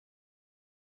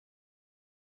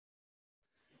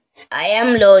I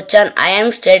am Lochan. I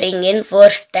am studying in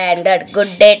 4th standard.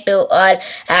 Good day to all.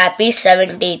 Happy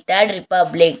 73rd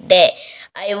Republic Day.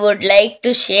 I would like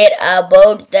to share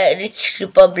about the rich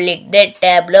Republic Day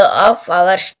tableau of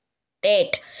our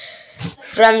state.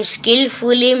 From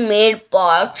skillfully made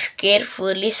pots,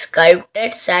 carefully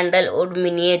sculpted sandalwood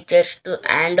miniatures to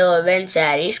hand-woven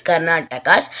saris,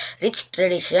 Karnataka's rich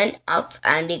tradition of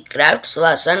handicrafts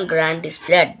was on grand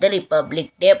display at the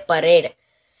Republic Day parade.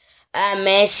 A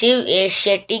massive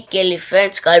Asiatic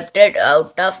elephant sculpted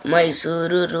out of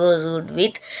Mysuru rosewood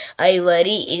with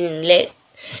ivory inlay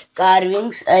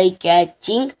carvings,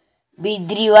 eye-catching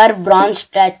Bidrivar bronze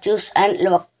statues and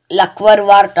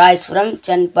Lakwarwar toys from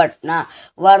Chanpatna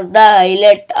were the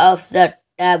highlight of the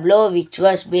tableau, which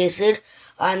was based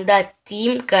on the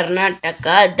theme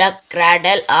Karnataka, the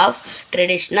cradle of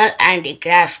traditional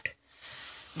handicraft.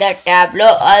 The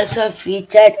tableau also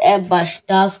featured a bust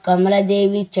of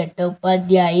Kamaladevi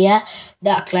Chattopadhyaya,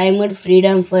 the acclaimed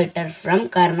freedom fighter from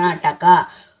Karnataka,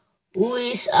 who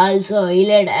is also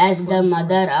hailed as the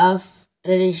mother of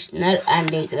traditional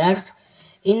handicrafts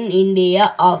in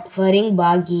India, offering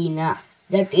bagina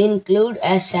that include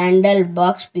a sandal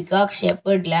box,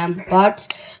 peacock-shaped lamp pots,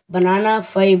 banana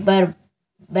fiber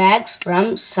bags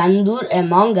from Sandur,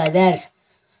 among others.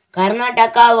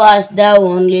 Karnataka was the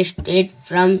only state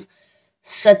from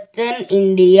southern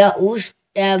India whose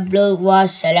tableau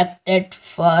was selected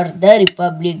for the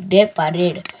Republic Day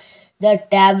parade. The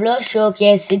tableau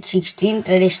showcased 16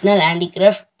 traditional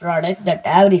handicraft products that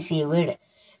have received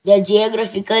the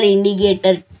geographical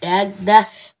indicator tag. The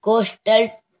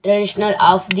coastal traditional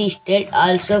of the state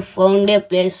also found a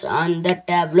place on the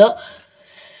tableau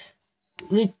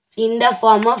in the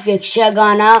form of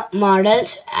Yakshagana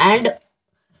models and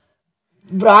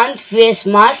bronze face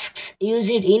masks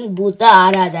used in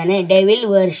Bhuta Aradhane,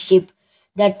 devil worship.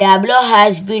 The tableau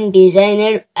has been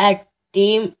designed a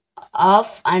team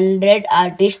of 100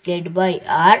 artists led by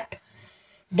art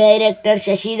director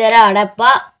Shashidhara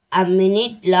Adappa. A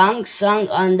minute-long song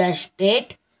on the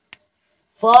state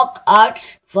folk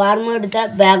arts formed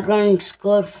the background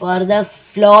score for the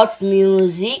float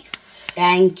music.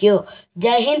 Thank you.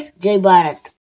 Jai Hind, Jai Bharat.